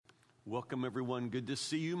Welcome, everyone. Good to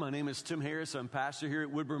see you. My name is Tim Harris. I'm pastor here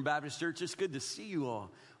at Woodburn Baptist Church. It's good to see you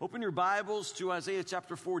all. Open your Bibles to Isaiah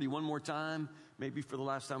chapter 40 one more time, maybe for the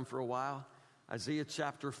last time for a while. Isaiah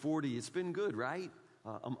chapter 40. It's been good, right?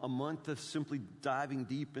 A month of simply diving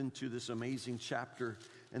deep into this amazing chapter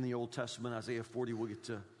in the Old Testament, Isaiah 40. We'll get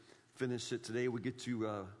to finish it today. We get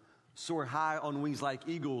to soar high on wings like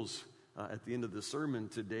eagles at the end of the sermon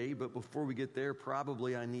today. But before we get there,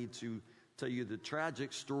 probably I need to tell you the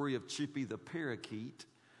tragic story of Chippy the parakeet.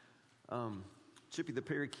 Chippy the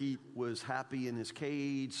parakeet was happy in his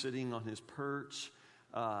cage, sitting on his perch.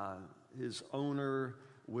 His owner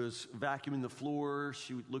was vacuuming the floor.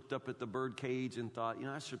 She looked up at the bird cage and thought,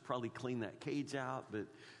 I should probably clean that cage out. But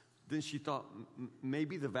then she thought,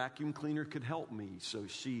 maybe the vacuum cleaner could help me. So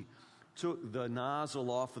she took the nozzle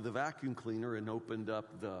off of the vacuum cleaner and opened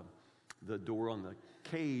up the door on the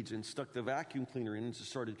cage and stuck the vacuum cleaner in and just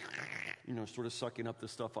started, sort of sucking up the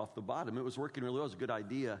stuff off the bottom. It was working really well. It was a good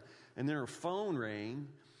idea. And then her phone rang,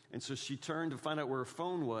 and so she turned to find out where her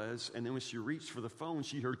phone was, and then when she reached for the phone,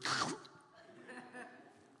 she heard...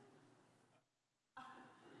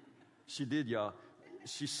 She did, y'all.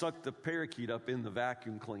 She sucked the parakeet up in the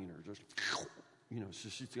vacuum cleaner. Just, so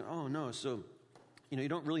she's thinking, oh, no. So, you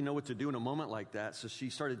don't really know what to do in a moment like that. So she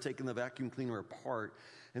started taking the vacuum cleaner apart,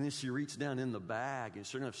 and then she reached down in the bag, and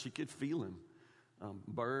sure enough, she could feel him.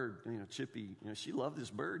 Bird, Chippy, she loved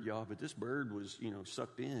this bird, y'all, but this bird was,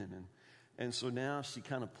 sucked in. And so now she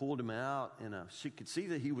kind of pulled him out, and she could see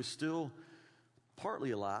that he was still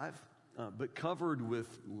partly alive, but covered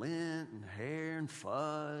with lint and hair and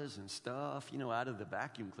fuzz and stuff, out of the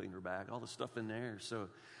vacuum cleaner bag, all the stuff in there. So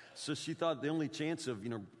she thought the only chance of,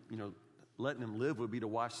 letting him live would be to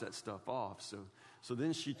wash that stuff off. So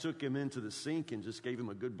then she took him into the sink and just gave him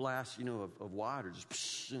a good blast, of water.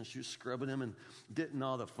 And she was scrubbing him and getting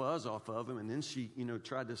all the fuzz off of him. And then she,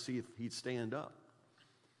 tried to see if he'd stand up,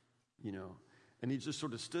 And he just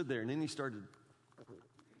sort of stood there. And then he started,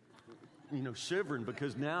 shivering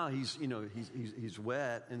because now he's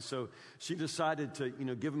wet. And so she decided to,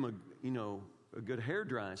 give him a good hair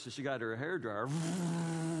drying. So she got her hair dryer.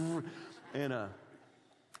 And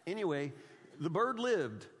anyway, the bird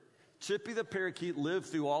lived. Chippy the parakeet lived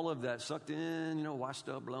through all of that, sucked in, washed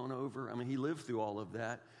up, blown over. I mean, he lived through all of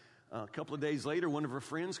that. A couple of days later, one of her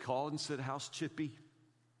friends called and said, how's Chippy?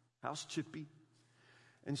 How's Chippy?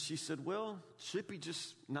 And she said, well, Chippy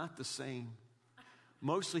just not the same.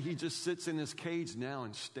 Mostly he just sits in his cage now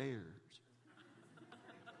and stares.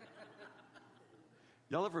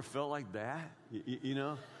 Y'all ever felt like that?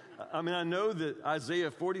 I mean, I know that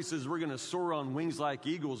Isaiah 40 says we're going to soar on wings like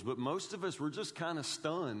eagles, but most of us, we're just kind of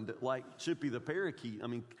stunned like Chippy the parakeet. I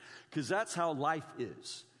mean, because that's how life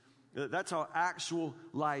is. That's how actual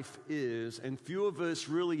life is. And few of us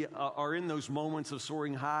really are in those moments of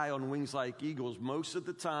soaring high on wings like eagles. Most of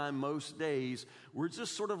the time, most days, we're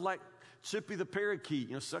just sort of like Chippy the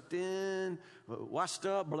parakeet, sucked in, washed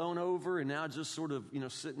up, blown over, and now just sort of,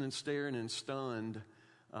 sitting and staring and stunned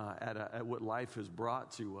at what life has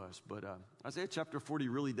brought to us. But Isaiah chapter 40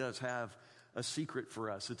 really does have a secret for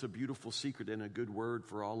us. It's a beautiful secret and a good word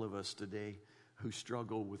for all of us today who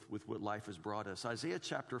struggle with what life has brought us. Isaiah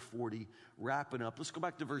chapter 40, wrapping up. Let's go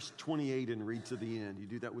back to verse 28 and read to the end. You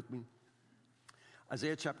do that with me?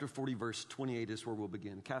 Isaiah chapter 40, verse 28 is where we'll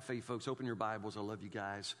begin. Cafe folks, open your Bibles. I love you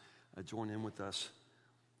guys. Join in with us.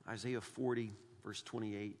 Isaiah 40, verse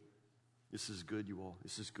 28. This is good, you all.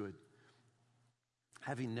 This is good.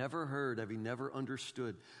 Having never heard, having never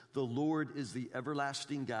understood, the Lord is the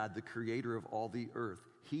everlasting God, the creator of all the earth.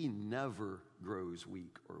 He never grows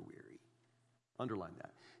weak or weary. Underline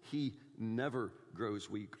that. He never grows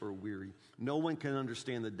weak or weary. No one can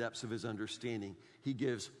understand the depths of his understanding. He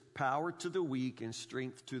gives power to the weak and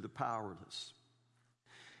strength to the powerless.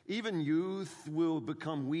 Even youth will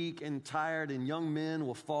become weak and tired, and young men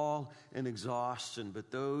will fall in exhaustion. But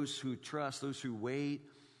those who trust, those who wait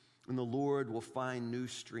in the Lord will find new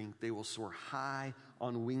strength. They will soar high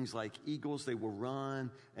on wings like eagles. They will run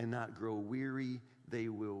and not grow weary. They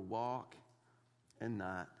will walk and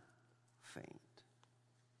not faint.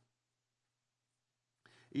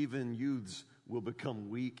 Even youths will become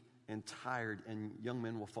weak and tired, and young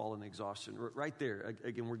men will fall in exhaustion. Right there,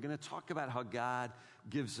 again, we're going to talk about how God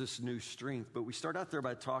gives us new strength, but we start out there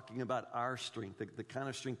by talking about our strength, the kind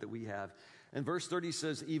of strength that we have. And verse 30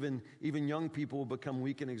 says, even young people will become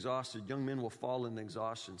weak and exhausted. Young men will fall in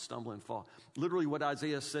exhaustion, stumble and fall. Literally what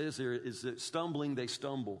Isaiah says there is that stumbling, they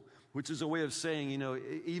stumble, which is a way of saying,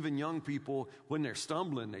 even young people, when they're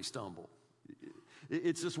stumbling, they stumble.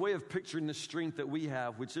 It's this way of picturing the strength that we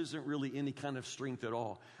have, which isn't really any kind of strength at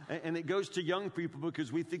all. And it goes to young people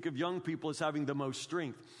because we think of young people as having the most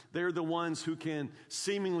strength. They're the ones who can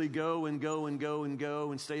seemingly go and go and go and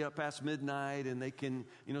go and stay up past midnight, and they can,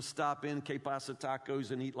 stop in Que Pasa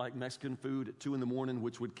Tacos and eat like Mexican food at 2 a.m,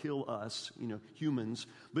 which would kill us, humans.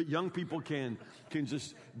 But young people can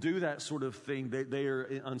just do that sort of thing. They are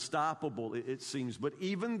unstoppable, it seems. But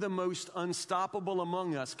even the most unstoppable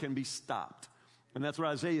among us can be stopped. And that's what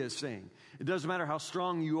Isaiah is saying. It doesn't matter how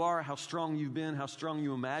strong you are, how strong you've been, how strong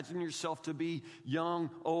you imagine yourself to be, young,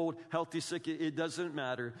 old, healthy, sick, it doesn't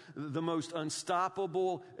matter. The most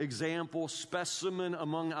unstoppable example, specimen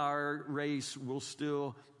among our race will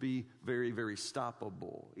still be very, very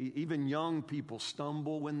stoppable. Even young people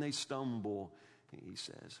stumble when they stumble, he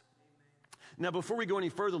says. Now, before we go any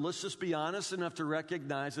further, let's just be honest enough to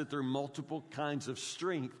recognize that there are multiple kinds of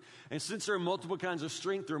strength. And since there are multiple kinds of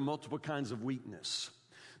strength, there are multiple kinds of weakness.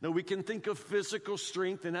 Now, we can think of physical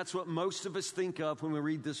strength, and that's what most of us think of when we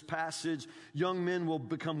read this passage. Young men will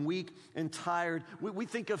become weak and tired. We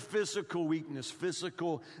think of physical weakness,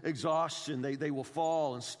 physical exhaustion. They will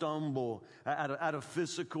fall and stumble out of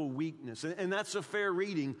physical weakness. And that's a fair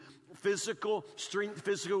reading. Physical strength,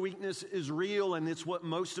 physical weakness is real, and it's what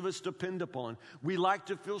most of us depend upon. We like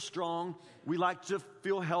to feel strong. We like to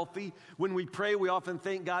feel healthy. When we pray, we often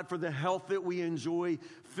thank God for the health that we enjoy.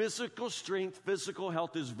 Physical strength, physical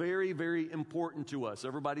health is very, very important to us.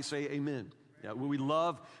 Everybody say amen. Yeah, we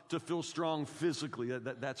love to feel strong physically.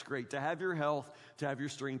 That's great. To have your health, to have your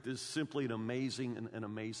strength is simply an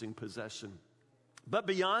amazing possession. But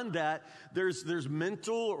beyond that, there's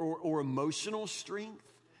mental or emotional strength.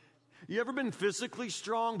 You ever been physically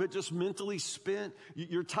strong but just mentally spent?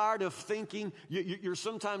 You're tired of thinking. You're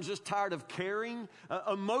sometimes just tired of caring.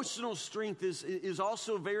 Emotional strength is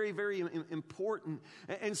also very, very important.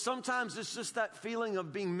 And sometimes it's just that feeling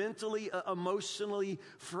of being mentally, emotionally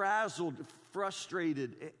frazzled,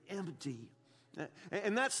 frustrated, empty.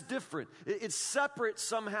 And that's different. It's separate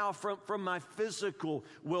somehow from my physical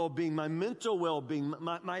well-being, my mental well-being,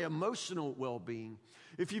 my emotional well-being.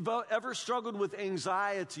 If you've ever struggled with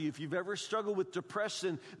anxiety, if you've ever struggled with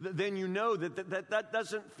depression, then you know that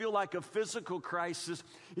doesn't feel like a physical crisis.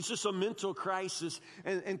 It's just a mental crisis.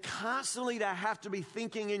 And constantly to have to be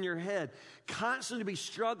thinking in your head, constantly to be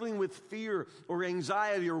struggling with fear or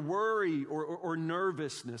anxiety or worry or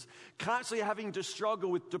nervousness, constantly having to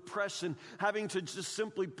struggle with depression, having to just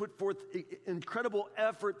simply put forth incredible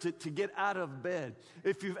effort to get out of bed.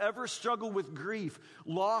 If you've ever struggled with grief,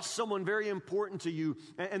 lost someone very important to you,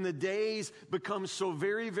 and the days become so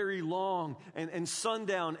very, very long, and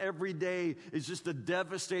sundown every day is just a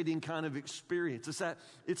devastating kind of experience.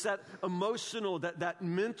 It's that emotional, that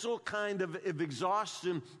mental kind of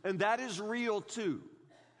exhaustion, and that is real too.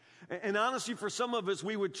 And honestly, for some of us,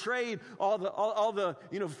 we would trade all the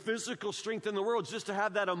physical strength in the world just to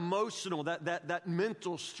have that emotional, that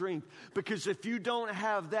mental strength. Because if you don't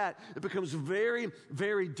have that, it becomes very,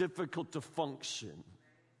 very difficult to function.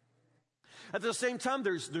 At the same time,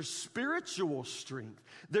 there's spiritual strength.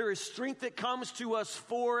 There is strength that comes to us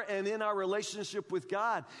for and in our relationship with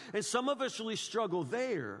God. And some of us really struggle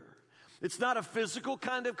there. It's not a physical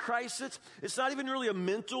kind of crisis. It's not even really a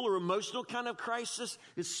mental or emotional kind of crisis.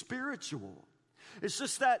 It's spiritual. It's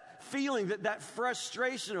just that feeling, that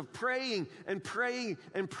frustration of praying and praying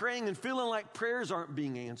and praying and feeling like prayers aren't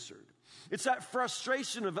being answered. It's that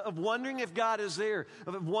frustration of wondering if God is there,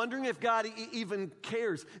 of wondering if God even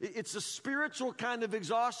cares. It's a spiritual kind of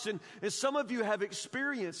exhaustion, and some of you have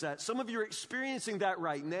experienced that. Some of you are experiencing that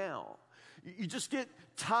right now. You just get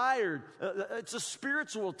tired. It's a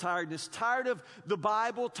spiritual tiredness. Tired of the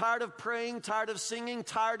Bible, tired of praying, tired of singing,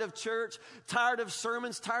 tired of church, tired of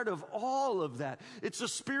sermons, tired of all of that. It's a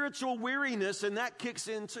spiritual weariness, and that kicks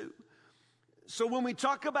in too. So when we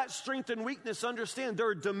talk about strength and weakness, understand there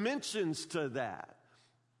are dimensions to that.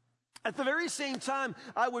 At the very same time,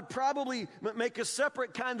 I would probably make a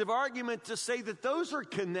separate kind of argument to say that those are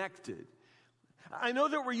connected. I know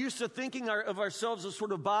that we're used to thinking of ourselves as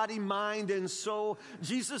sort of body, mind, and soul.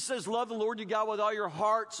 Jesus says, love the Lord your God with all your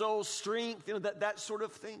heart, soul, strength, that sort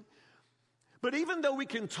of thing. But even though we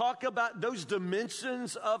can talk about those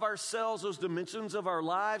dimensions of ourselves, those dimensions of our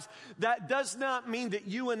lives, that does not mean that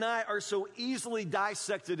you and I are so easily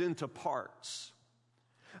dissected into parts.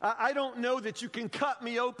 I don't know that you can cut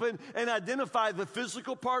me open and identify the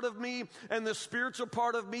physical part of me and the spiritual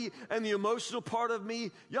part of me and the emotional part of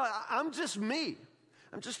me. Yeah, I'm just me.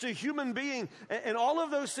 I'm just a human being, and all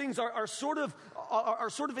of those things are sort of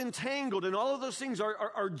entangled, and all of those things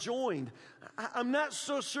are joined. I'm not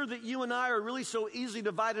so sure that you and I are really so easily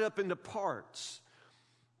divided up into parts.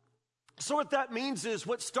 So what that means is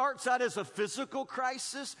what starts out as a physical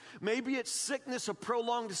crisis, maybe it's sickness, a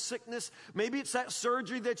prolonged sickness, maybe it's that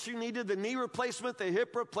surgery that you needed, the knee replacement, the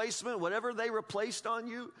hip replacement, whatever they replaced on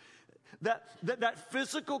you. That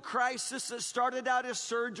physical crisis that started out as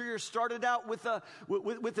surgery or started out with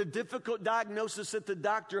a difficult diagnosis at the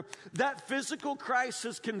doctor, that physical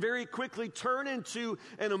crisis can very quickly turn into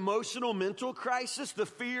an emotional, mental crisis, the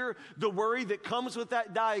fear, the worry that comes with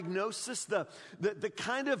that diagnosis, the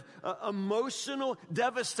kind of emotional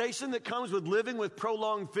devastation that comes with living with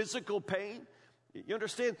prolonged physical pain. You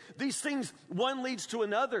understand? These things, one leads to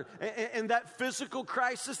another. And that physical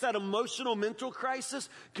crisis, that emotional, mental crisis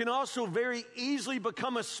can also very easily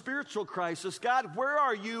become a spiritual crisis. God, where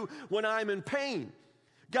are you when I'm in pain?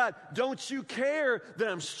 God, don't you care that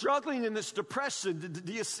I'm struggling in this depression?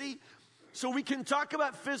 Do you see? So we can talk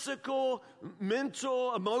about physical,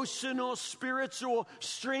 mental, emotional, spiritual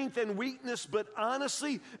strength and weakness, but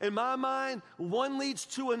honestly, in my mind, one leads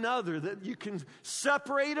to another, that you can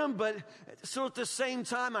separate them, but so at the same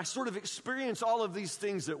time, I sort of experience all of these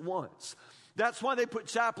things at once. That's why they put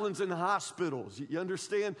chaplains in hospitals, you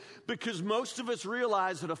understand? Because most of us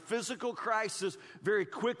realize that a physical crisis very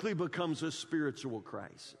quickly becomes a spiritual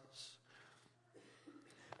crisis.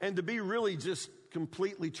 And to be really just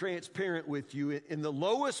completely transparent with you, in the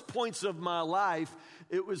lowest points of my life,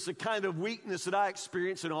 it was the kind of weakness that I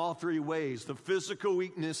experienced in all three ways: the physical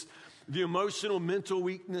weakness, the emotional, mental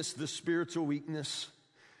weakness, the spiritual weakness.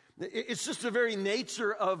 It's just the very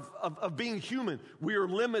nature of being human. We are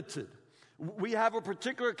limited. We have a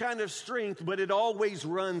particular kind of strength, but it always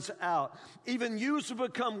runs out. Even youths will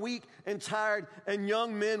become weak and tired, and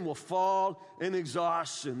young men will fall in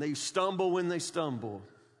exhaustion. They stumble when they stumble.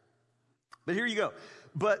 But here you go.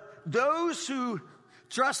 But those who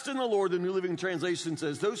trust in the Lord, the New Living Translation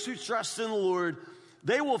says, those who trust in the Lord,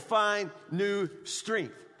 they will find new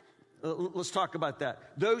strength. Let's talk about that.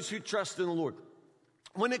 Those who trust in the Lord.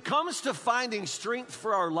 When it comes to finding strength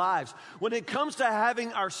for our lives, when it comes to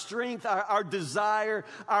having our strength, our desire,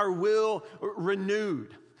 our will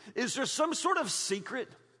renewed, is there some sort of secret?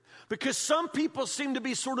 Because some people seem to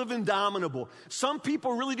be sort of indomitable. Some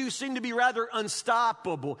people really do seem to be rather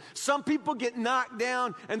unstoppable. Some people get knocked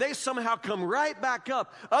down and they somehow come right back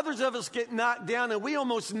up. Others of us get knocked down and we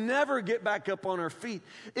almost never get back up on our feet.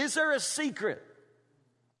 Is there a secret?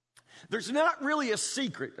 There's not really a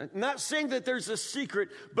secret. I'm not saying that there's a secret,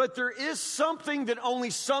 but there is something that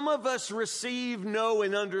only some of us receive, know,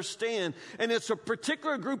 and understand. And it's a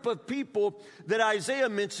particular group of people that Isaiah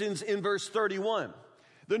mentions in verse 31.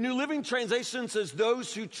 The New Living Translation says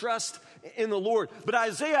those who trust in the Lord. But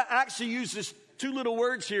Isaiah actually uses two little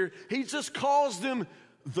words here. He just calls them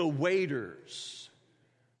the waiters.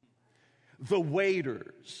 The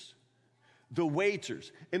waiters. The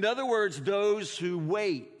waiters. In other words, those who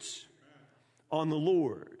wait on the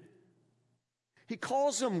Lord. He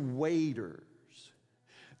calls them waiters.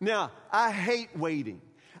 Now, I hate waiting.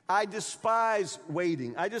 I despise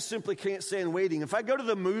waiting. I just simply can't stand waiting. If I go to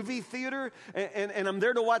the movie theater and I'm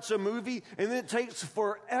there to watch a movie and then it takes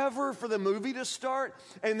forever for the movie to start,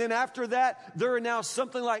 and then after that there are now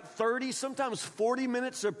something like 30, sometimes 40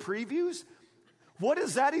 minutes of previews, what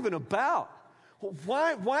is that even about?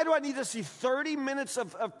 Why do I need to see 30 minutes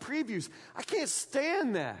of previews? I can't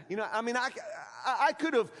stand that. You know, I mean, I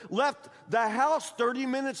could have left the house 30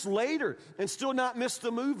 minutes later and still not missed the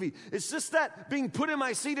movie. It's just that being put in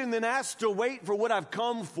my seat and then asked to wait for what I've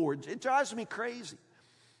come for. It drives me crazy.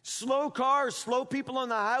 Slow cars, slow people on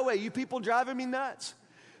the highway. You people driving me nuts.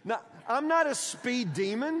 Now, I'm not a speed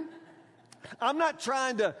demon. I'm not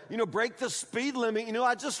trying to, break the speed limit.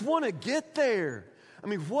 I just want to get there. I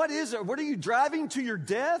mean, what is it? What are you driving to your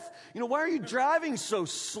death? Why are you driving so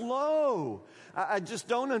slow? I just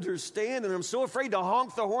don't understand, and I'm so afraid to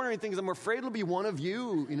honk the horn or anything because I'm afraid it'll be one of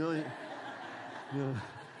you,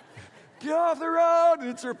 Get off the road, and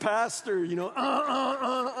it's our pastor,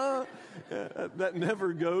 That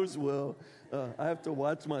never goes well. I have to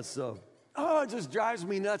watch myself. Oh, it just drives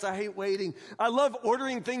me nuts. I hate waiting. I love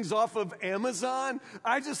ordering things off of Amazon.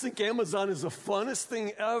 I just think Amazon is the funnest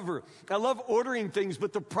thing ever. I love ordering things,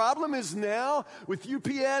 but the problem is now with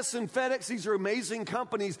UPS and FedEx, these are amazing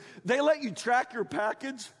companies. They let you track your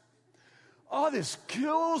package. Oh, this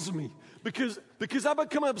kills me because I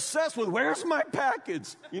become obsessed with where's my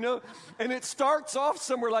package, And it starts off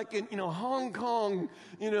somewhere like in, Hong Kong,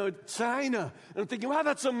 China. And I'm thinking, wow,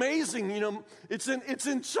 that's amazing. It's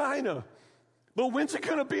in China. But when's it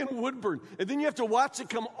going to be in Woodburn? And then you have to watch it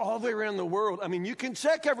come all the way around the world. I mean, you can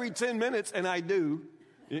check every 10 minutes, and I do.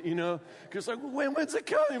 You know, because like, when's it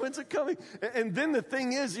coming? When's it coming? And then the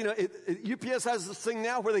thing is, you know, UPS has this thing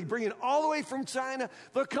now where they bring it all the way from China.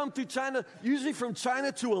 They'll come through China, usually from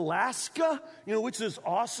China to Alaska, you know, which is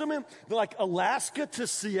awesome. And like Alaska to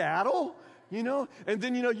Seattle, you know, and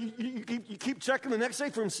then, you know, you keep checking the next day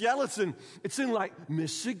from Seattle. It's in like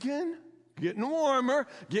Michigan. Getting warmer.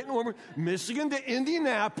 Michigan to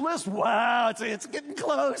Indianapolis. Wow, it's getting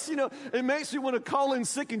close. You know, it makes you want to call in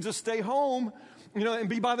sick and just stay home, you know, and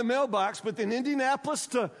be by the mailbox. But then Indianapolis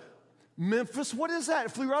to Memphis, what is that?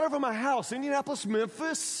 It flew right over my house. Indianapolis,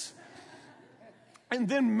 Memphis. And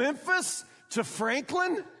then Memphis to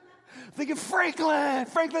Franklin. Thinking Franklin,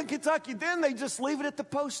 Kentucky. Then they just leave it at the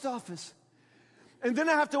post office. And then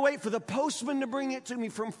I have to wait for the postman to bring it to me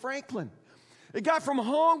from Franklin. It got from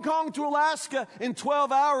Hong Kong to Alaska in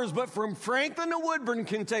 12 hours, but from Franklin to Woodburn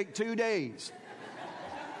can take 2 days.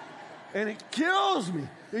 And it kills me.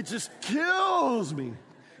 It just kills me.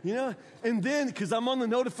 You know? And then, because I'm on the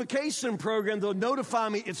notification program, they'll notify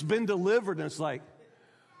me it's been delivered. And it's like,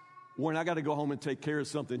 Warren, I got to go home and take care of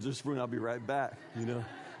something just for a minute. I'll be right back, you know?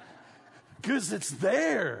 Because it's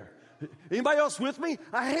there. Anybody else with me?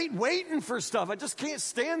 I hate waiting for stuff. I just can't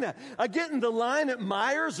stand that. I get in the line at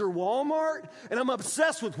Myers or Walmart, and I'm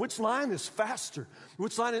obsessed with which line is faster.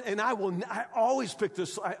 Which line, and I always pick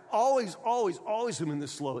this. I always am in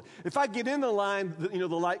this slow. If I get in the line, you know,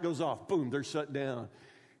 the light goes off. Boom, they're shut down.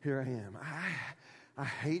 Here I am. I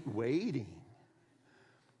hate waiting.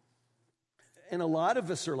 And a lot of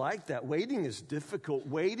us are like that. Waiting is difficult.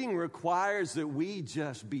 Waiting requires that we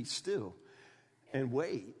just be still and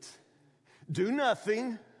wait. Do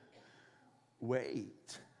nothing,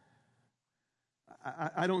 wait.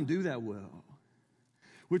 I don't do that well,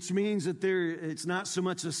 which means that it's not so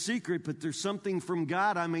much a secret, but there's something from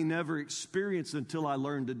God I may never experience until I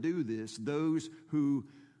learn to do this. Those who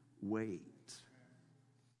wait.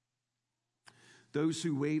 Those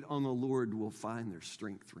who wait on the Lord will find their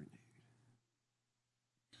strength renewed.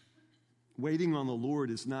 Waiting on the Lord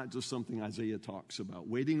is not just something Isaiah talks about.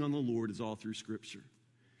 Waiting on the Lord is all through Scripture.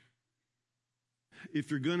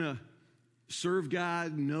 If you're going to serve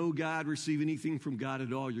God, know God, receive anything from God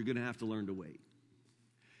at all, you're going to have to learn to wait.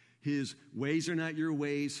 His ways are not your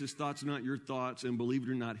ways. His thoughts are not your thoughts. And believe it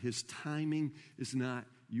or not, His timing is not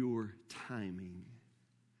your timing.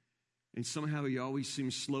 And somehow He always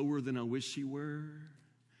seems slower than I wish He were.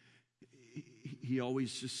 He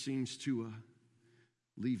always just seems to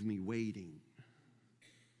leave me waiting.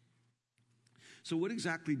 So what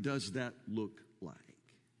exactly does that look like?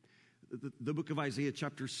 The book of Isaiah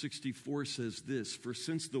chapter 64 says this, "For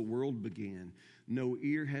since the world began, no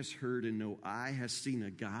ear has heard and no eye has seen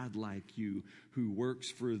a God like you who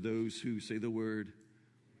works for those who," say the word,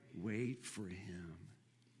 "wait for Him."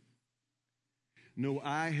 No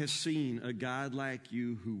eye has seen a God like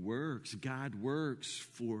you who works. God works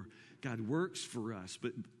for us,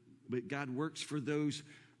 but God works for those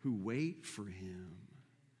who wait for Him.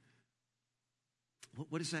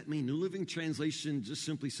 What does that mean? New Living Translation just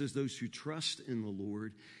simply says those who trust in the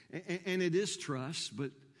Lord. And it is trust,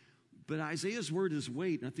 but Isaiah's word is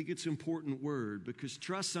wait. And I think it's an important word because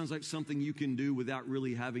trust sounds like something you can do without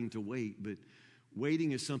really having to wait. But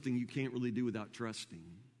waiting is something you can't really do without trusting.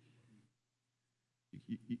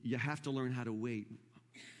 You have to learn how to wait.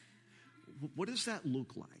 What does that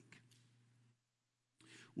look like?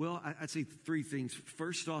 Well, I'd say three things.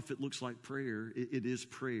 First off, it looks like prayer. It is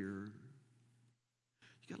prayer.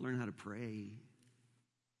 You got to learn how to pray.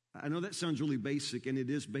 I know that sounds really basic, and it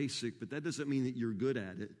is basic, but that doesn't mean that you're good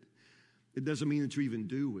at it. It doesn't mean that you even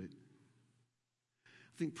do it.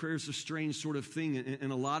 I think prayer is a strange sort of thing,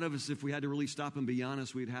 and a lot of us, if we had to really stop and be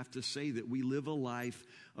honest, we'd have to say that we live a life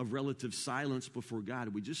of relative silence before God.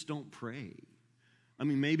 We just don't pray. I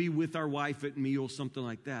mean, maybe with our wife at meals, something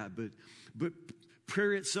like that, but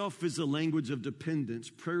prayer itself is a language of dependence.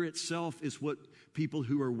 Prayer itself is what people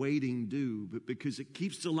who are waiting do, but because it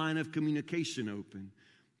keeps the line of communication open.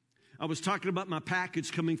 I was talking about my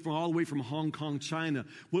package coming from all the way from Hong Kong, China.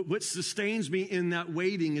 What sustains me in that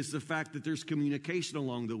waiting is the fact that there's communication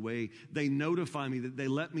along the way. They notify me, that they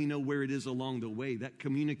let me know where it is along the way. That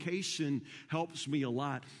communication helps me a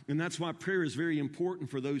lot. And that's why prayer is very important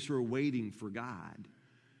for those who are waiting for God.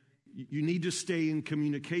 You need to stay in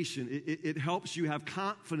communication. It helps you have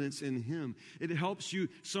confidence in Him. It helps you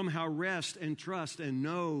somehow rest and trust and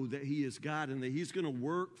know that He is God and that He's going to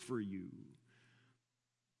work for you.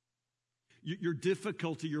 Your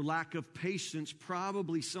difficulty, your lack of patience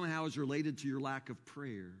probably somehow is related to your lack of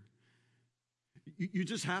prayer. You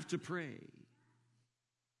just have to pray.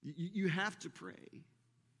 You have to pray.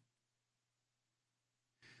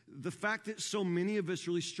 The fact that so many of us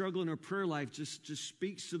really struggle in our prayer life just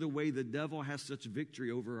speaks to the way the devil has such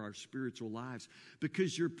victory over our spiritual lives,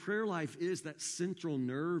 because your prayer life is that central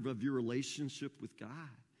nerve of your relationship with God.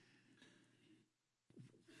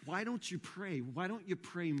 Why don't you pray? Why don't you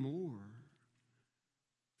pray more?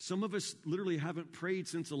 Some of us literally haven't prayed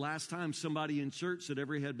since the last time somebody in church said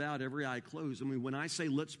every head bowed, every eye closed. I mean, when I say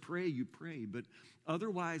let's pray, you pray. But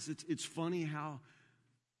otherwise, it's funny how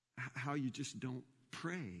you just don't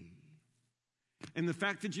pray. And the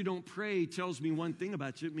fact that you don't pray tells me one thing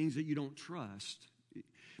about you. It means that you don't trust.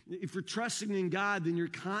 If you're trusting in God, then you're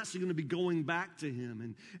constantly going to be going back to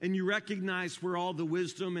Him. And you recognize where all the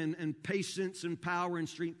wisdom and patience and power and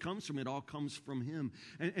strength comes from. It all comes from Him.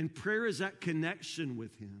 And prayer is that connection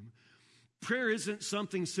with Him. Prayer isn't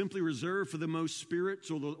something simply reserved for the most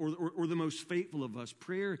spiritual or the most faithful of us.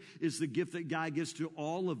 Prayer is the gift that God gives to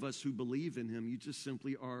all of us who believe in Him. You just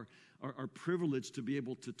simply are privileged to be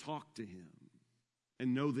able to talk to Him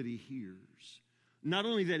and know that He hears. Not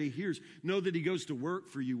only that He hears, know that He goes to work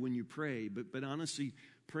for you when you pray. But honestly,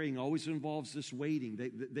 praying always involves this waiting.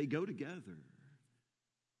 They go together.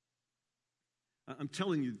 I'm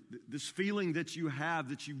telling you, this feeling that you have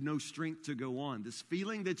that you've no strength to go on, this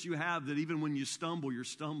feeling that you have that even when you stumble, you're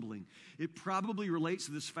stumbling, it probably relates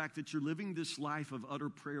to this fact that you're living this life of utter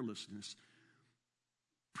prayerlessness.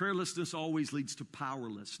 Prayerlessness always leads to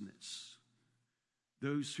powerlessness.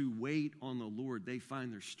 Those who wait on the Lord, they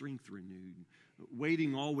find their strength renewed.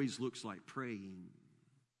 Waiting always looks like praying.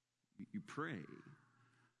 You pray.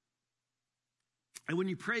 And when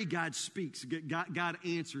you pray, God speaks. God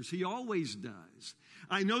answers. He always does.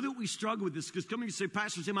 I know that we struggle with this because some of you say,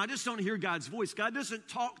 Pastor Tim, I just don't hear God's voice. God doesn't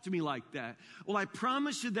talk to me like that. Well, I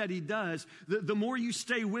promise you that He does. The more you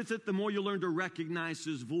stay with it, the more you learn to recognize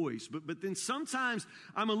His voice. But then sometimes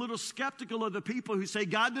I'm a little skeptical of the people who say,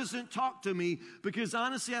 God doesn't talk to me, because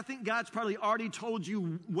honestly, I think God's probably already told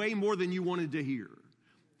you way more than you wanted to hear.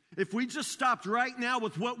 If we just stopped right now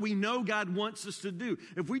with what we know God wants us to do,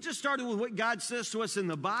 if we just started with what God says to us in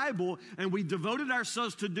the Bible and we devoted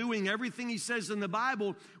ourselves to doing everything He says in the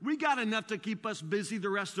Bible, we got enough to keep us busy the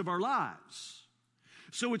rest of our lives.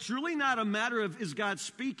 So it's really not a matter of is God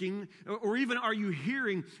speaking or even are you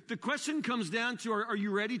hearing. The question comes down to are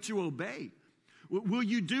you ready to obey? Will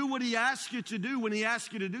you do what He asks you to do when He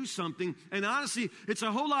asks you to do something? And honestly, it's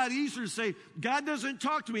a whole lot easier to say, God doesn't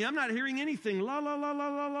talk to me. I'm not hearing anything. La, la, la, la,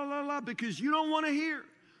 la, la, la, la, because you don't want to hear.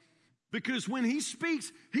 Because when He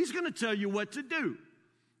speaks, He's going to tell you what to do.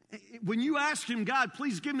 When you ask Him, God,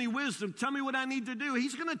 please give me wisdom. Tell me what I need to do.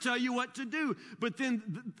 He's going to tell you what to do. But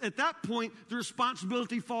then at that point, the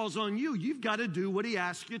responsibility falls on you. You've got to do what He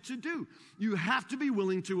asks you to do. You have to be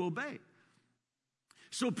willing to obey.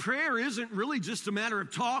 So prayer isn't really just a matter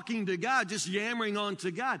of talking to God, just yammering on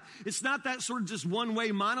to God. It's not that sort of just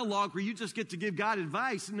one-way monologue where you just get to give God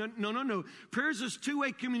advice. No. Prayer is this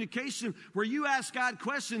two-way communication where you ask God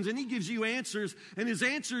questions and He gives you answers, and His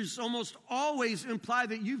answers almost always imply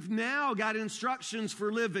that you've now got instructions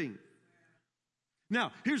for living.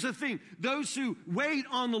 Now, here's the thing. Those who wait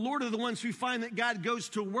on the Lord are the ones who find that God goes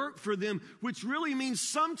to work for them, which really means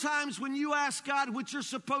sometimes when you ask God what you're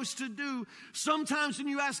supposed to do, sometimes when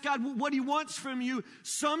you ask God what He wants from you,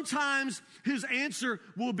 sometimes His answer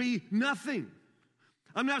will be nothing.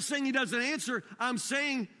 I'm not saying He doesn't answer. I'm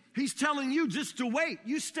saying He's telling you just to wait.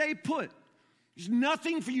 You stay put. There's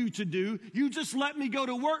nothing for you to do. You just let me go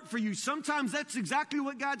to work for you. Sometimes that's exactly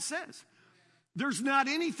what God says. There's not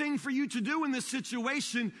anything for you to do in this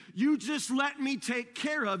situation. You just let me take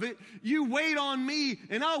care of it. You wait on me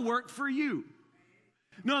and I'll work for you.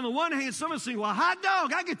 Now, on the one hand, some of us think, well, hot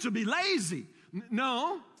dog, I get to be lazy.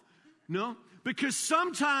 No, because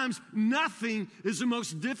sometimes nothing is the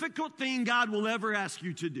most difficult thing God will ever ask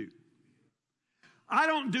you to do. I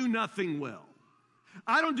don't do nothing well.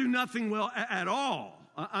 I don't do nothing well at all.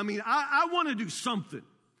 I mean, I want to do something.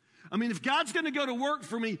 I mean, if God's going to go to work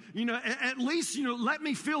for me, at least, let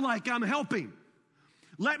me feel like I'm helping.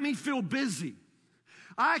 Let me feel busy.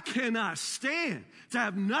 I cannot stand to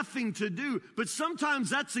have nothing to do. But sometimes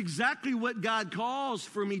that's exactly what God calls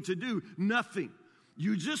for me to do. Nothing.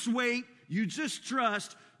 You just wait. You just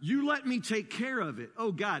trust. You let me take care of it.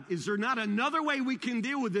 Oh, God, is there not another way we can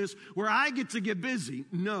deal with this where I get to get busy?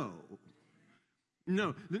 No.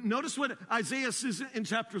 Notice what Isaiah says in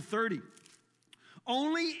chapter 30.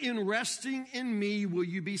 Only in resting in me will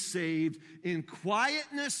you be saved. In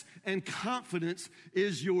quietness and confidence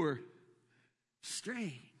is your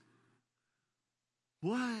strength.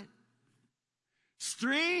 What?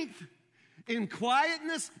 Strength in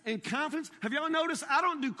quietness and confidence. Have y'all noticed I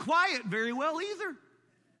don't do quiet very well either?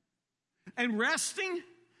 And resting,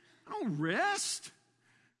 I don't rest.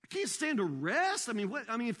 can't stand to rest.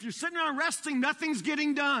 If you're sitting around resting, nothing's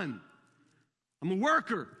getting done. I'm a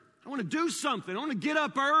worker. I want to do something. I want to get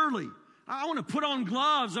up early. I want to put on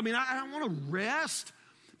gloves. I want to rest.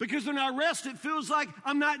 Because when I rest, it feels like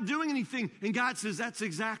I'm not doing anything. And God says, that's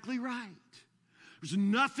exactly right. There's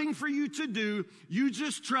nothing for you to do. You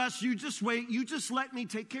just trust. You just wait. You just let me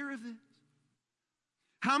take care of it.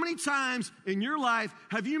 How many times in your life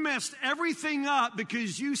have you messed everything up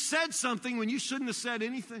because you said something when you shouldn't have said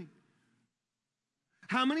anything?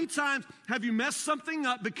 How many times have you messed something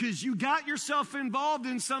up because you got yourself involved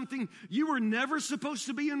in something you were never supposed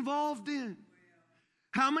to be involved in?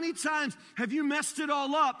 How many times have you messed it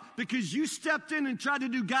all up because you stepped in and tried to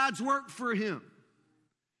do God's work for Him?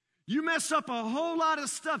 You mess up a whole lot of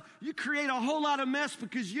stuff. You create a whole lot of mess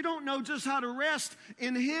because you don't know just how to rest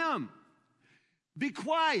in Him. Be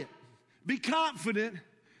quiet, be confident,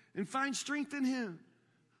 and find strength in Him.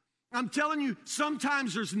 I'm telling you,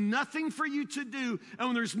 sometimes there's nothing for you to do, and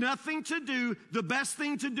when there's nothing to do, the best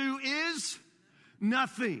thing to do is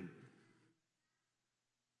nothing.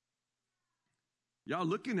 Y'all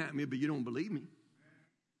looking at me, but you don't believe me.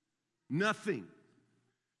 Nothing.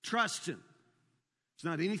 Trust Him.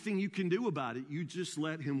 There's not anything you can do about it. You just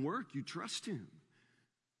let Him work. You trust Him.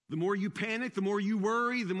 The more you panic, the more you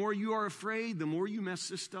worry, the more you are afraid, the more you mess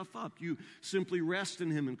this stuff up. You simply rest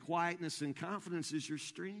in Him, and quietness and confidence is your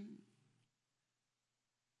strength.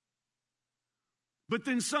 But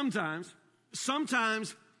then sometimes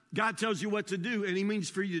God tells you what to do, and He means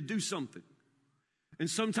for you to do something. And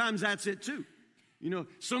sometimes that's it too.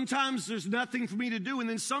 Sometimes there's nothing for me to do, and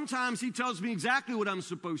then sometimes He tells me exactly what I'm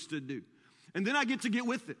supposed to do. And then I get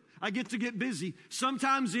with it. I get to get busy.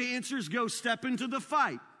 Sometimes the answers go step into the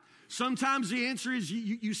fight. Sometimes the answer is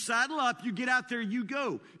you saddle up, you get out there, you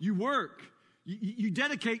go, you work, you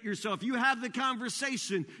dedicate yourself, you have the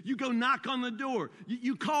conversation, you go knock on the door,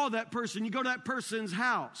 you call that person, you go to that person's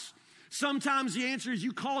house. Sometimes the answer is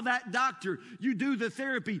you call that doctor, you do the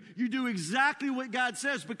therapy, you do exactly what God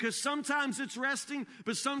says, because sometimes it's resting,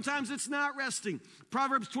 but sometimes it's not resting.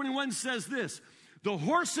 Proverbs 21 says this, the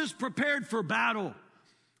horse is prepared for battle,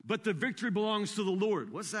 but the victory belongs to the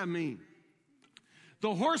Lord. What's that mean?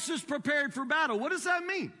 The horse is prepared for battle. What does that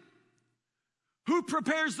mean? Who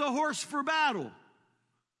prepares the horse for battle?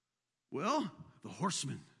 Well, the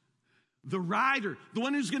horseman, the rider, the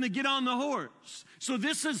one who's going to get on the horse. So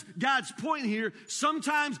this is God's point here.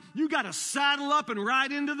 Sometimes you got to saddle up and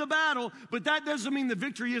ride into the battle, but that doesn't mean the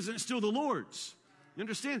victory isn't still the Lord's. You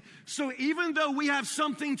understand? So even though we have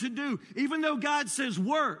something to do, even though God says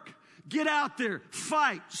work, get out there,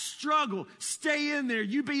 fight, struggle, stay in there,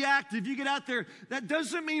 you be active, you get out there, that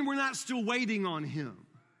doesn't mean we're not still waiting on Him.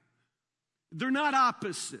 They're not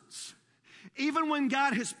opposites. Even when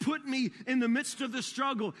God has put me in the midst of the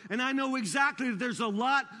struggle, and I know exactly that there's a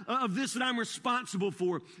lot of this that I'm responsible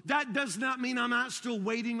for, that does not mean I'm not still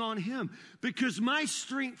waiting on Him, because my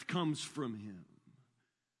strength comes from Him.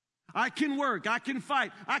 I can work, I can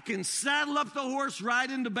fight, I can saddle up the horse, ride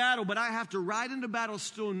into battle, but I have to ride into battle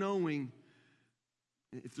still knowing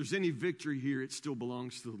if there's any victory here, it still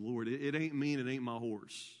belongs to the Lord. It ain't me and it ain't my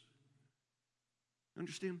horse.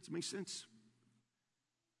 Understand? Does it make sense?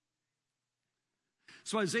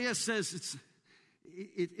 So Isaiah says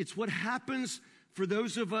it's what happens for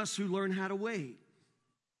those of us who learn how to wait.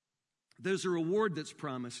 There's a reward that's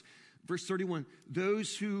promised. Verse 31,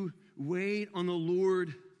 those who wait on the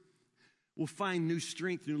Lord will find new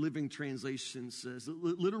strength. New Living Translation says.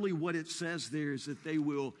 Literally what it says there is that they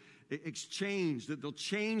will exchange, that they'll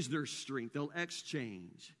change their strength. They'll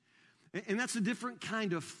exchange. And that's a different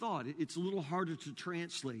kind of thought. It's a little harder to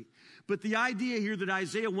translate. But the idea here that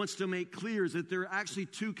Isaiah wants to make clear is that there are actually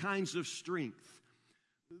two kinds of strength.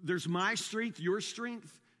 There's my strength, your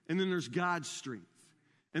strength, and then there's God's strength.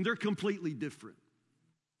 And they're completely different.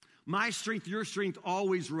 My strength, your strength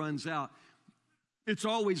always runs out. It's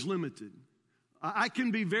always limited. I can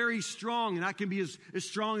be very strong, and I can be as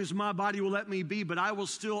strong as my body will let me be, but I will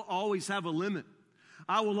still always have a limit.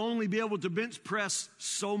 I will only be able to bench press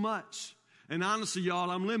so much. And honestly, y'all,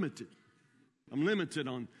 I'm limited. I'm limited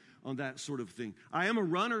on that sort of thing. I am a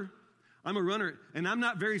runner. I'm a runner, and I'm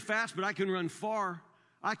not very fast, but I can run far.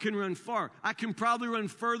 I can run far. I can probably run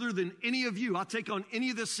further than any of you. I'll take on any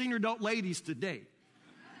of the senior adult ladies today.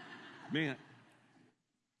 Man,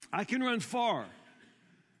 I can run far.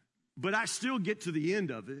 But I still get to the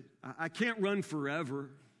end of it. I can't run forever.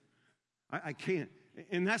 I can't.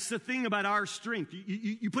 And that's the thing about our strength.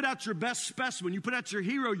 You put out your best specimen. You put out your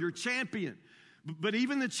hero, your champion. But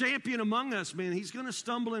even the champion among us, man, he's going to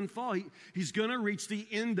stumble and fall. He's going to reach the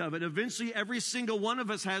end of it. Eventually, every single one of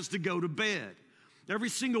us has to go to bed. Every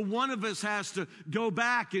single one of us has to go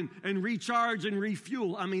back and recharge and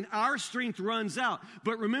refuel. I mean, our strength runs out.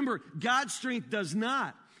 But remember, God's strength does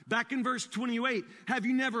not. Back in verse 28, have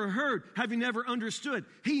you never heard? Have you never understood?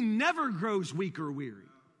 He never grows weak or weary.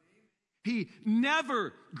 He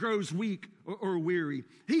never grows weak or weary.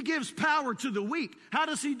 He gives power to the weak. How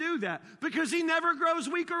does he do that? Because he never grows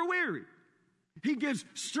weak or weary. He gives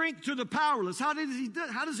strength to the powerless. How does he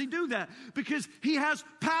do that? Because he has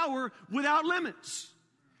power without limits.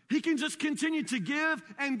 He can just continue to give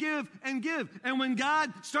and give and give. And when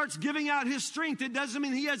God starts giving out his strength, it doesn't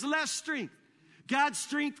mean he has less strength. God's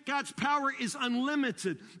strength, God's power is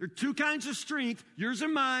unlimited. There are two kinds of strength, yours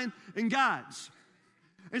and mine, and God's.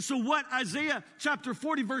 And so what Isaiah chapter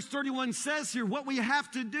 40 verse 31 says here, what we have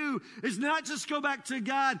to do is not just go back to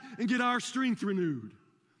God and get our strength renewed.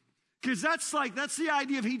 Because that's the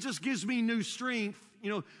idea of he just gives me new strength,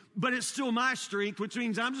 but it's still my strength, which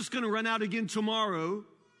means I'm just going to run out again tomorrow.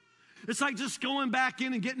 It's like just going back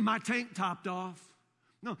in and getting my tank topped off.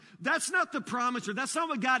 No, that's not the promise, or that's not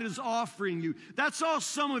what God is offering you. That's all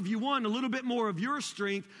some of you want, a little bit more of your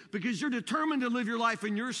strength, because you're determined to live your life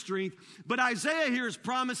in your strength. But Isaiah here is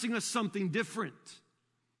promising us something different.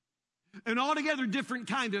 An altogether different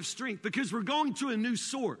kind of strength, because we're going to a new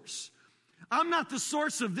source. I'm not the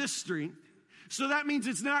source of this strength. So that means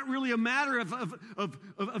it's not really a matter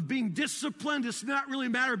of being disciplined. It's not really a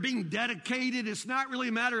matter of being dedicated. It's not really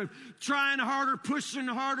a matter of trying harder, pushing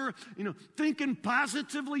harder, thinking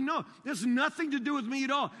positively. No, there's nothing to do with me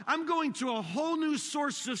at all. I'm going to a whole new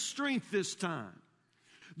source of strength this time.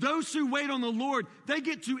 Those who wait on the Lord, they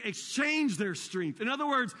get to exchange their strength. In other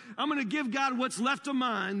words, I'm going to give God what's left of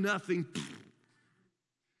mine, nothing.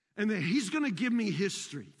 And then he's going to give me his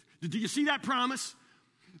strength. Do you see that promise?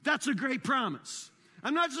 That's a great promise.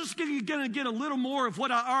 I'm not just going to get a little more of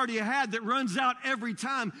what I already had that runs out every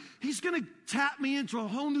time. He's going to tap me into a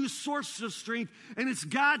whole new source of strength, and it's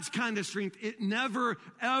God's kind of strength. It never,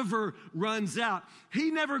 ever runs out.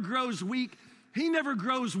 He never grows weak. He never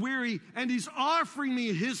grows weary, and he's offering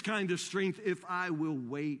me his kind of strength if I will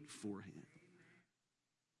wait for him.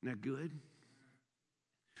 Isn't that good?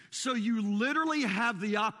 So you literally have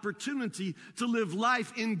the opportunity to live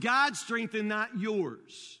life in God's strength and not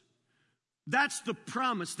yours. That's the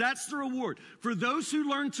promise. That's the reward. For those who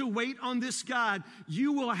learn to wait on this God,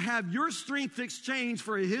 you will have your strength exchanged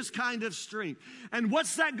for his kind of strength. And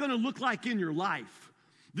what's that going to look like in your life?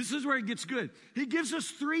 This is where it gets good. He gives us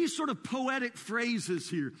three sort of poetic phrases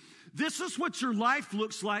here. This is what your life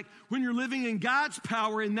looks like when you're living in God's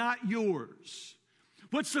power and not yours.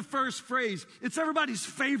 What's the first phrase? It's everybody's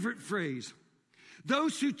favorite phrase.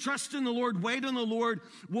 Those who trust in the Lord, wait on the Lord,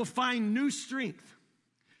 will find new strength.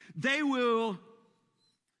 They will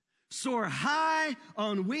soar high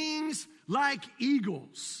on wings like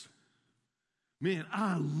eagles. Man,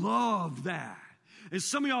 I love that. And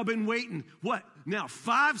some of y'all have been waiting,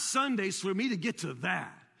 5 Sundays for me to get to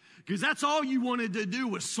that. Because that's all you wanted to do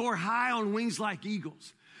was soar high on wings like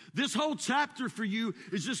eagles. This whole chapter for you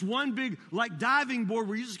is just one big diving board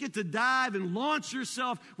where you just get to dive and launch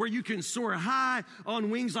yourself where you can soar high on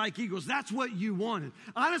wings like eagles. That's what you wanted.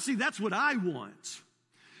 Honestly, that's what I want.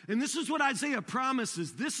 And this is what Isaiah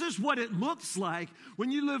promises. This is what it looks like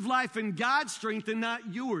when you live life in God's strength and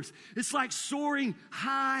not yours. It's like soaring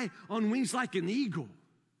high on wings like an eagle.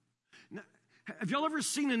 Now, have y'all ever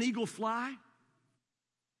seen an eagle fly?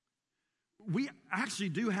 We actually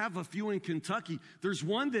do have a few in Kentucky. There's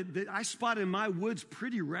one that I spot in my woods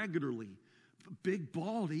pretty regularly. A big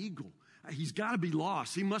bald eagle. He's got to be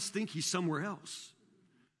lost. He must think he's somewhere else.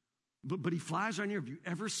 But he flies right here. Have you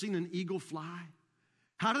ever seen an eagle fly?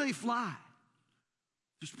 How do they fly?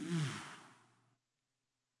 Just,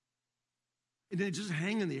 and they just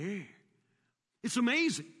hang in the air. It's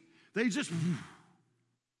amazing. They just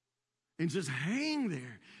hang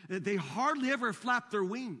there. They hardly ever flap their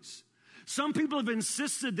wings. Some people have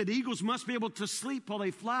insisted that eagles must be able to sleep while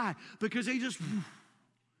they fly because they just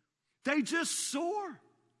soar.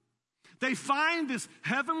 They find this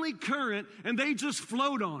heavenly current and they just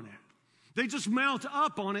float on it. They just mount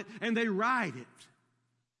up on it and they ride it.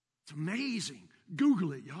 It's amazing.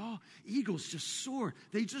 Google it, y'all. Eagles just soar.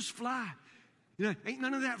 They just fly. Ain't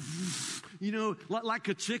none of that, like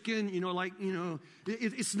a chicken,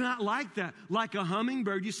 it's not like that. Like a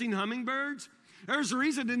hummingbird. You seen hummingbirds? There's a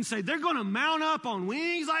reason it didn't say they're going to mount up on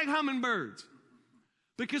wings like hummingbirds.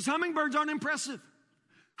 Because hummingbirds aren't impressive.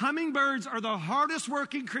 Hummingbirds are the hardest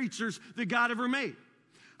working creatures that God ever made.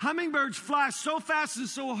 Hummingbirds fly so fast and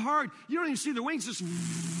so hard, you don't even see their wings just.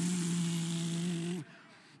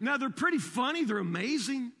 Now, they're pretty funny. They're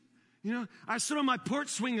amazing. You know, I sit on my porch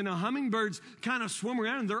swing and the hummingbirds kind of swim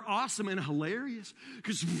around and they're awesome and hilarious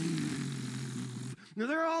because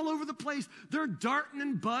they're all over the place. They're darting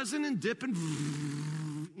and buzzing and dipping,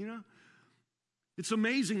 you know. It's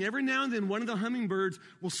amazing. Every now and then one of the hummingbirds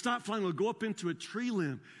will stop flying, will go up into a tree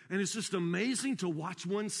limb, and it's just amazing to watch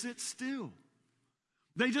one sit still.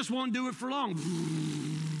 They just won't do it for long.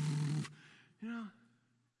 You know.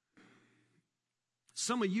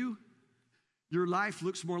 Some of you, your life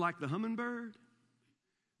looks more like the hummingbird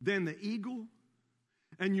than the eagle,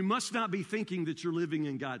 and you must not be thinking that you're living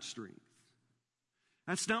in God's strength.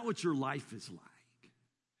 That's not what your life is like.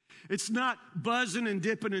 It's not buzzing and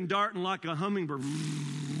dipping and darting like a hummingbird,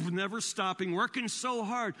 never stopping, working so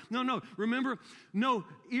hard. No. Remember, no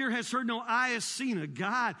ear has heard, no eye has seen a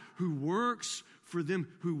God who works for them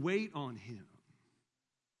who wait on him.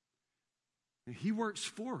 And he works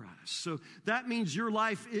for us. So that means your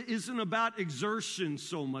life isn't about exertion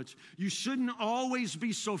so much. You shouldn't always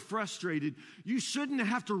be so frustrated. You shouldn't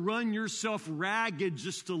have to run yourself ragged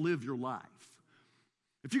just to live your life.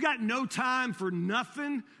 If you got no time for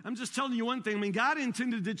nothing, I'm just telling you one thing. I mean, God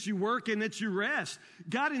intended that you work and that you rest.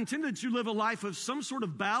 God intended that you live a life of some sort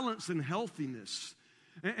of balance and healthiness.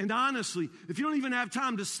 And honestly, if you don't even have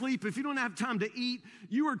time to sleep, if you don't have time to eat,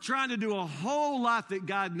 you are trying to do a whole lot that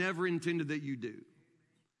God never intended that you do.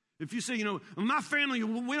 If you say, you know, my family,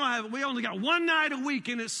 we only got one night a week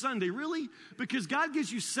and it's Sunday. Really? Because God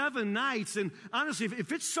gives you 7 nights. And honestly,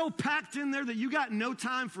 if it's so packed in there that you got no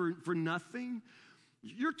time for nothing,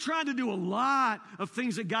 you're trying to do a lot of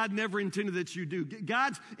things that God never intended that you do.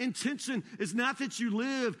 God's intention is not that you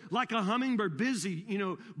live like a hummingbird, busy, you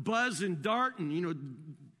know, buzzing, darting, you know.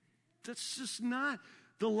 That's just not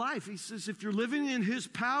the life. He says if you're living in his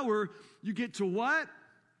power, you get to what?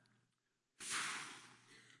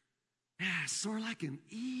 Yeah, soar like an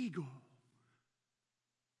eagle.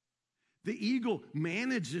 The eagle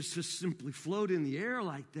manages to simply float in the air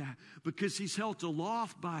like that because he's held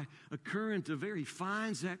aloft by a current of air. He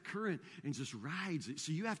finds that current and just rides it.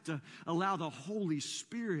 So you have to allow the Holy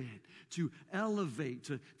Spirit to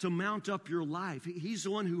elevate, to mount up your life. He's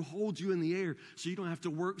the one who holds you in the air so you don't have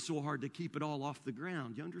to work so hard to keep it all off the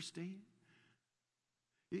ground. You understand?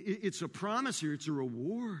 It's a promise here. It's a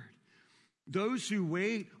reward. Those who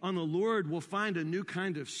wait on the Lord will find a new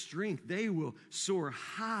kind of strength. They will soar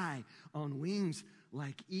high on wings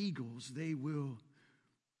like eagles. They will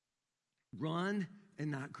run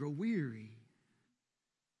and not grow weary.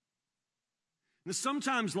 Now,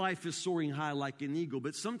 sometimes life is soaring high like an eagle,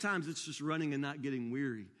 but sometimes it's just running and not getting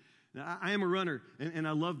weary. Now, I am a runner, and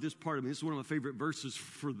I love this part of me. This is one of my favorite verses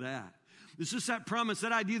for that. It's just that promise,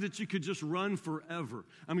 that idea that you could just run forever.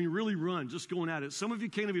 I mean, really run, just going at it. Some of you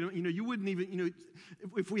can't even, you wouldn't even,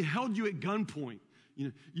 if we held you at gunpoint,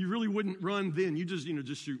 you really wouldn't run then. You just,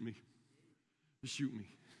 just shoot me. Just shoot me.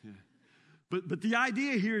 Yeah. But the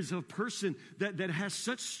idea here is a person that has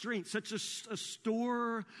such strength, such a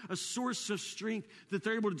source of strength that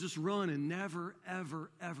they're able to just run and never, ever,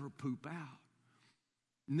 ever poop out.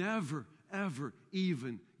 Never, ever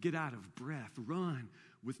even get out of breath. Run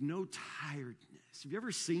with no tiredness. Have you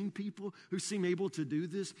ever seen people who seem able to do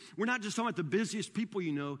this? We're not just talking about the busiest people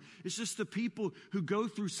you know. It's just the people who go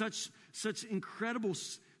through such incredible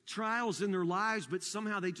trials in their lives, but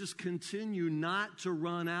somehow they just continue not to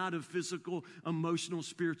run out of physical, emotional,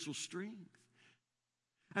 spiritual strength.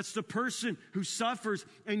 That's the person who suffers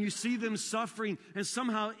and you see them suffering, and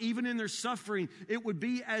somehow even in their suffering, it would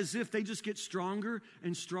be as if they just get stronger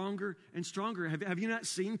and stronger and stronger. Have you not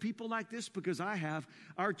seen people like this? Because I have.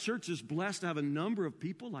 Our church is blessed to have a number of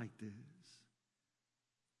people like this.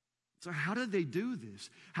 So how do they do this?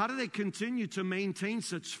 How do they continue to maintain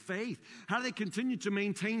such faith? How do they continue to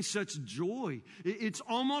maintain such joy? It's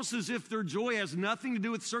almost as if their joy has nothing to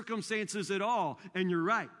do with circumstances at all. And you're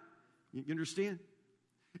right. You understand?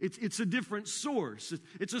 It's a different source.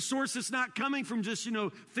 It's a source that's not coming from just,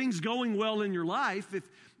 things going well in your life.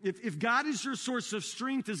 If God is your source of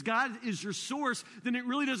strength, as God is your source, then it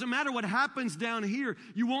really doesn't matter what happens down here.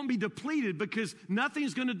 You won't be depleted because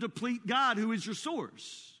nothing's going to deplete God, who is your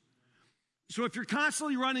source. So if you're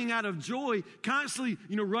constantly running out of joy, constantly,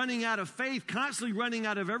 running out of faith, constantly running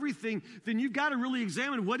out of everything, then you've got to really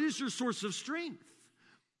examine what is your source of strength.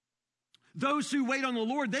 Those who wait on the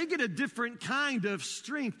Lord, they get a different kind of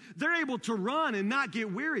strength. They're able to run and not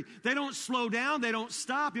get weary. They don't slow down. They don't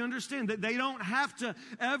stop. You understand that they don't have to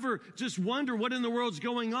ever just wonder what in the world's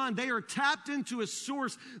going on. They are tapped into a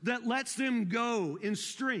source that lets them go in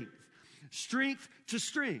strength to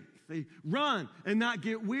strength. They run and not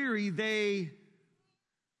get weary. They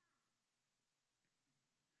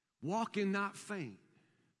walk and not faint.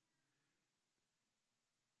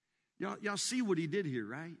 Y'all see what he did here,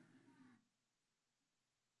 right?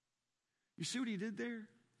 You see what he did there?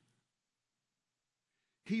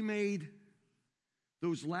 He made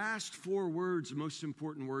those last 4 words the most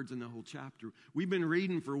important words in the whole chapter. We've been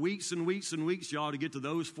reading for weeks and weeks and weeks, y'all, to get to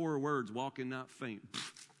those 4 words, walk and not faint.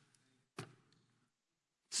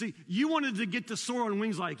 See, you wanted to get to soar on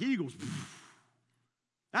wings like eagles.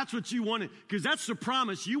 That's what you wanted, because that's the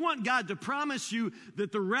promise. You want God to promise you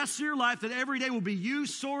that the rest of your life, that every day will be you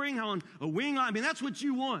soaring on a wing. I mean, that's what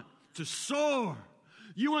you want, to soar.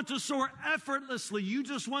 You want to soar effortlessly. You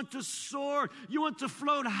just want to soar. You want to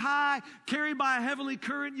float high, carried by a heavenly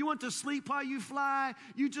current. You want to sleep while you fly.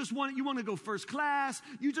 You want to go first class.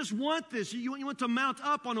 You just want this. You want to mount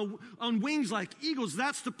up on wings like eagles.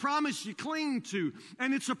 That's the promise you cling to.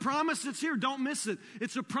 And it's a promise that's here. Don't miss it.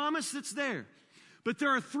 It's a promise that's there. But there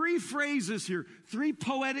are 3 phrases here, 3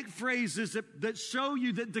 poetic phrases that show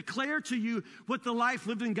you, that declare to you what the life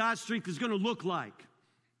lived in God's strength is going to look like.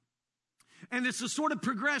 And it's a sort of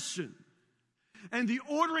progression. And the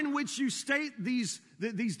order in which you state these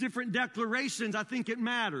different declarations, I think it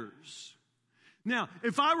matters. Now,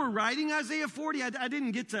 if I were writing Isaiah 40, I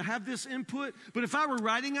didn't get to have this input, but if I were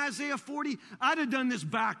writing Isaiah 40, I'd have done this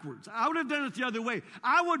backwards. I would have done it the other way.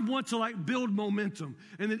 I would want to build momentum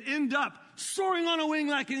and then end up soaring on a wing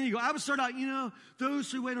like an eagle. I would start out,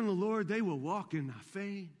 those who wait on the Lord, they will walk and not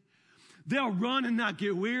faint. They'll run and not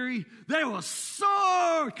get weary. They will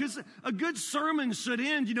soar, because a good sermon should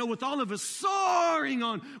end, with all of us soaring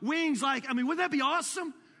on wings wouldn't that be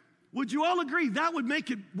awesome? Would you all agree? That would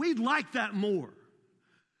make it, we'd like that more.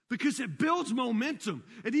 Because it builds momentum.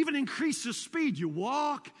 It even increases speed. You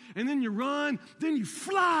walk, and then you run, then you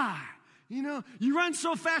fly. You run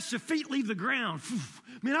so fast your feet leave the ground.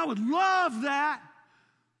 I would love that.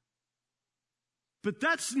 But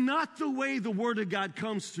that's not the way the Word of God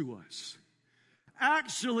comes to us.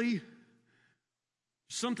 Actually,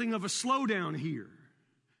 something of a slowdown here.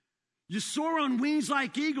 You soar on wings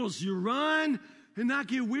like eagles. You run and not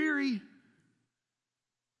get weary.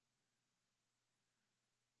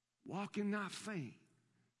 Walk and not faint.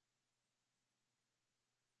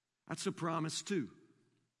 That's a promise too.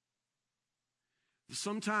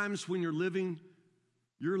 Sometimes when you're living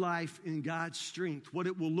your life in God's strength, what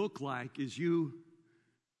it will look like is you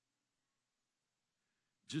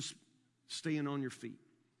just staying on your feet.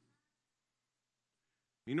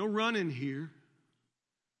 Ain't no running here.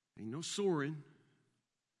 Ain't no soaring.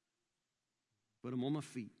 But I'm on my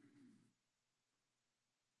feet.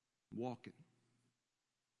 Walking.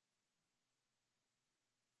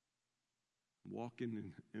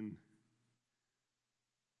 Walking and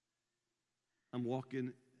I'm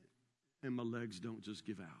walking and my legs don't just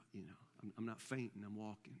give out, I'm not fainting, I'm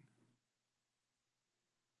walking.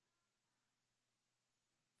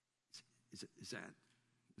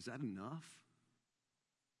 Is that enough?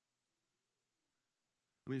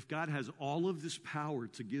 If God has all of this power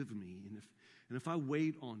to give me, and if I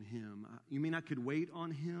wait on Him, you mean I could wait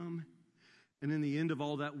on Him, and in the end of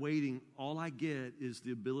all that waiting, all I get is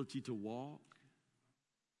the ability to walk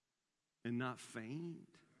and not faint?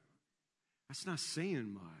 That's not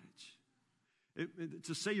saying much.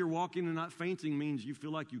 To say you're walking and not fainting means you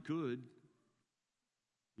feel like you could.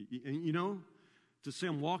 To say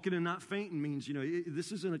I'm walking and not fainting means,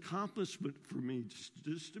 this is an accomplishment for me,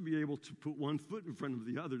 just to be able to put one foot in front of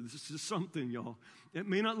the other. This is something, y'all. It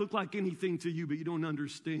may not look like anything to you, but you don't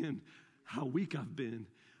understand how weak I've been.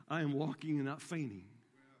 I am walking and not fainting.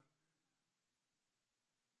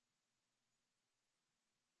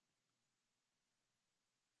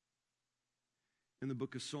 In the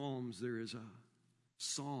book of Psalms, there is a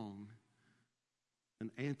song,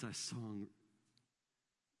 an anti-song,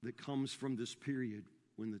 that comes from this period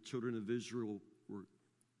when the children of Israel were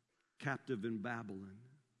captive in Babylon.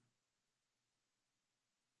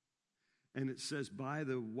 And it says, by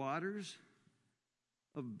the waters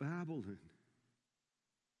of Babylon,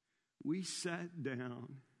 we sat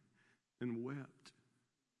down and wept.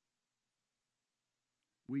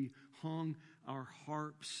 We hung our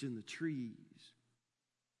harps in the trees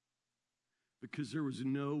because there was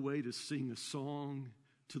no way to sing a song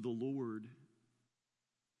to the Lord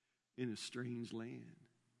in a strange land.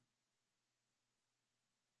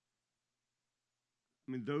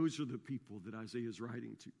 Those are the people that Isaiah is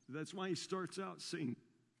writing to. That's why he starts out saying,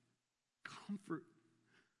 comfort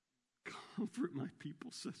my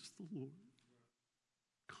people, says the Lord.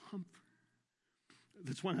 Comfort.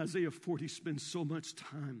 That's why Isaiah 40 spends so much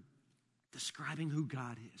time describing who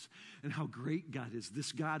God is and how great God is.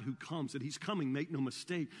 This God who comes, and he's coming, make no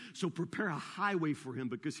mistake. So prepare a highway for him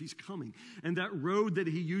because he's coming. And that road that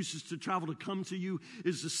he uses to travel to come to you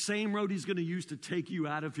is the same road he's going to use to take you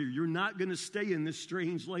out of here. You're not going to stay in this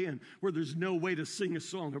strange land where there's no way to sing a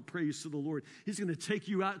song of praise to the Lord. He's going to take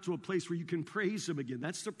you out to a place where you can praise him again.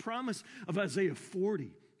 That's the promise of Isaiah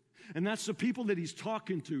 40. And that's the people that he's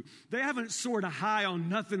talking to. They haven't soared a high on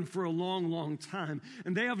nothing for a long, long time.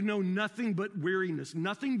 And they have known nothing but weariness,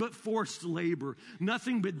 nothing but forced labor,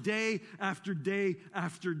 nothing but day after day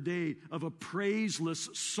after day of a praiseless,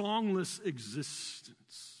 songless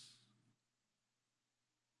existence.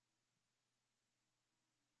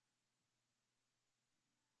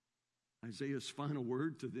 Isaiah's final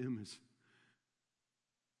word to them is,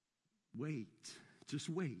 wait, just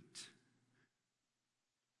wait.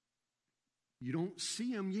 You don't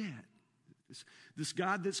see him yet. This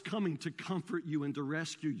God that's coming to comfort you and to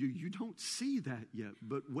rescue you, you don't see that yet,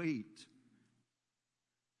 but wait.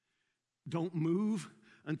 Don't move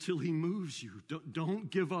until he moves you.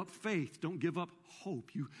 Don't give up faith. Don't give up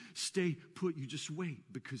hope. You stay put. You just wait,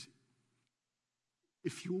 because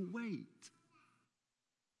if you'll wait,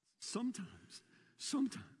 sometimes,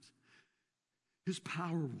 his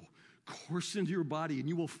power will course into your body, and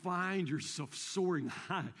you will find yourself soaring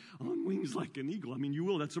high on wings like an eagle. I mean, you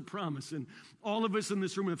will. That's a promise. And all of us in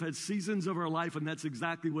this room have had seasons of our life, and that's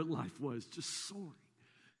exactly what life was, just soaring.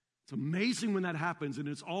 It's amazing when that happens, and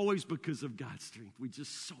it's always because of God's strength. We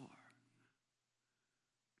just soar.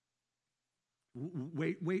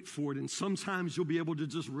 Wait for it, and sometimes you'll be able to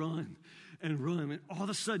just run, and all of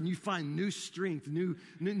a sudden you find new strength, new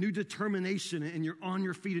determination, and you're on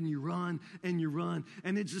your feet, and you run,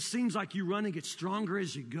 and it just seems like you run and get stronger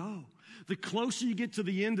as you go. The closer you get to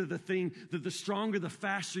the end of the thing, the stronger, the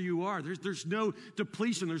faster you are. There's no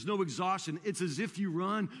depletion, there's no exhaustion. It's as if you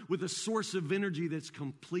run with a source of energy that's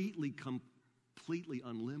completely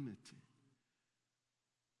unlimited.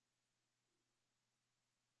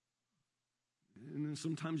 And then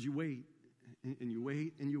sometimes you wait, and you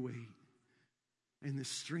wait, and you wait. And this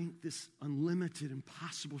strength, this unlimited,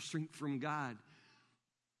 impossible strength from God,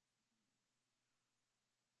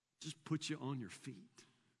 just puts you on your feet.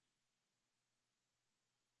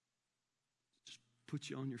 Just put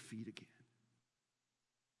you on your feet again.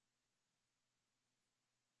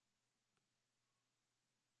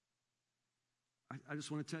 I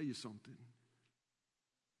just want to tell you something.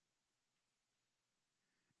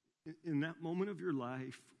 In that moment of your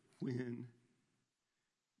life when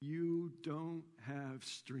you don't have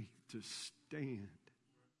strength to stand,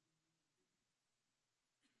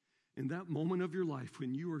 in that moment of your life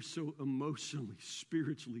when you are so emotionally,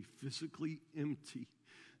 spiritually, physically empty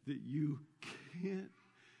that you can't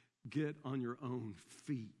get on your own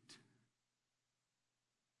feet,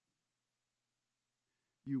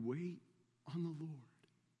 you wait on the Lord.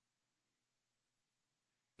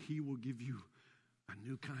 He will give you a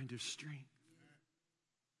new kind of strength.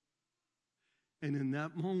 And in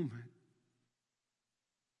that moment,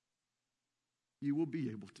 you will be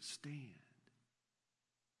able to stand,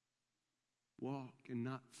 walk, and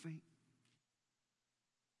not faint.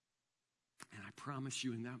 And I promise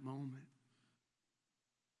you, in that moment,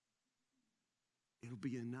 it'll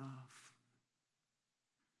be enough.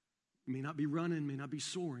 It may not be running, may not be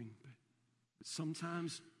soaring, but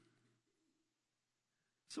sometimes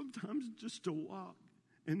just to walk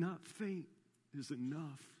and not faint is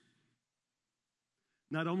enough.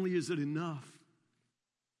 Not only is it enough,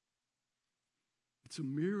 it's a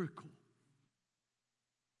miracle.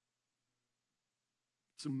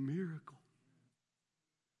 It's a miracle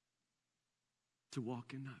to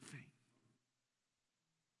walk and not faint.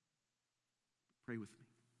 Pray with me.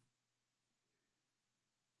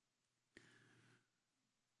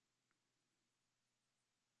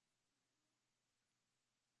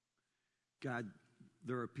 God,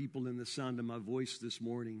 there are people in the sound of my voice this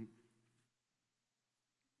morning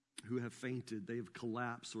who have fainted. They have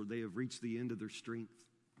collapsed, or they have reached the end of their strength.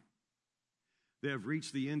 They have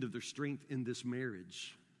reached the end of their strength in this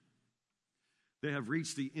marriage. They have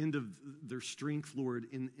reached the end of their strength, Lord,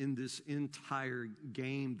 in this entire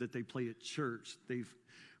game that they play at church. They've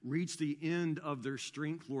reached the end of their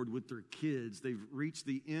strength, Lord, with their kids. They've reached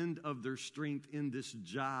the end of their strength in this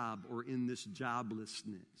job or in this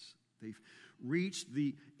joblessness. They've reached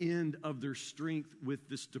the end of their strength with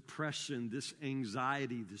this depression, this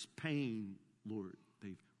anxiety, this pain, Lord.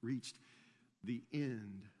 They've reached the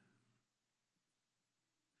end.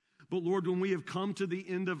 But Lord, when we have come to the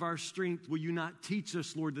end of our strength, will you not teach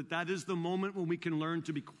us, Lord, that is the moment when we can learn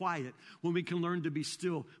to be quiet, when we can learn to be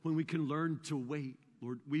still, when we can learn to wait,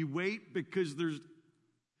 Lord. We wait because there's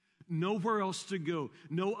nowhere else to go,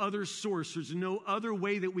 no other source. There's no other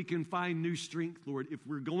way that we can find new strength, Lord. If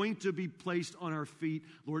we're going to be placed on our feet,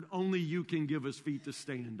 Lord, only you can give us feet to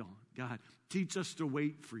stand on. God, teach us to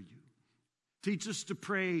wait for you. Teach us to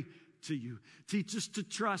pray to you. Teach us to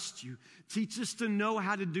trust you. Teach us to know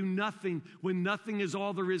how to do nothing when nothing is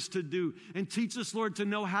all there is to do. And teach us, Lord, to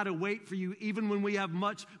know how to wait for you even when we have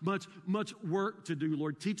much work to do,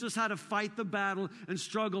 Lord. Teach us how to fight the battle and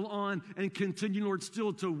struggle on and continue, Lord,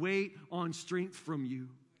 still to wait on strength from you.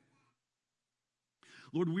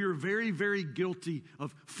 Lord, we are very, very guilty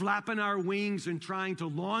of flapping our wings and trying to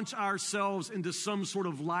launch ourselves into some sort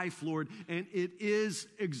of life, Lord, and it is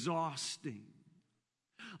exhausting.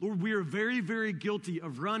 Lord, we are very, very guilty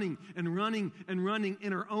of running and running and running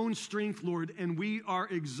in our own strength, Lord, and we are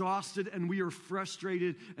exhausted and we are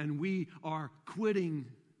frustrated and we are quitting.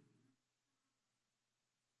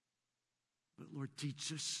 But Lord,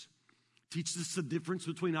 teach us. Teach us the difference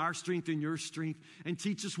between our strength and your strength, and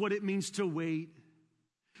teach us what it means to wait.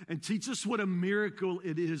 And teach us what a miracle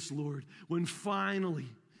it is, Lord, when finally,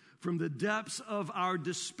 from the depths of our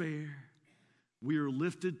despair, we are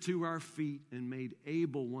lifted to our feet and made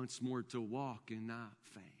able once more to walk and not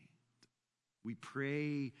faint. We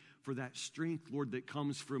pray for that strength, Lord, that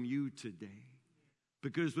comes from you today.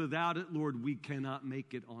 Because without it, Lord, we cannot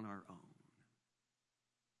make it on our own.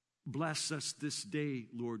 Bless us this day,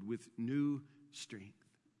 Lord, with new strength.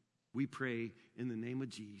 We pray in the name of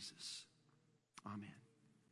Jesus. Amen.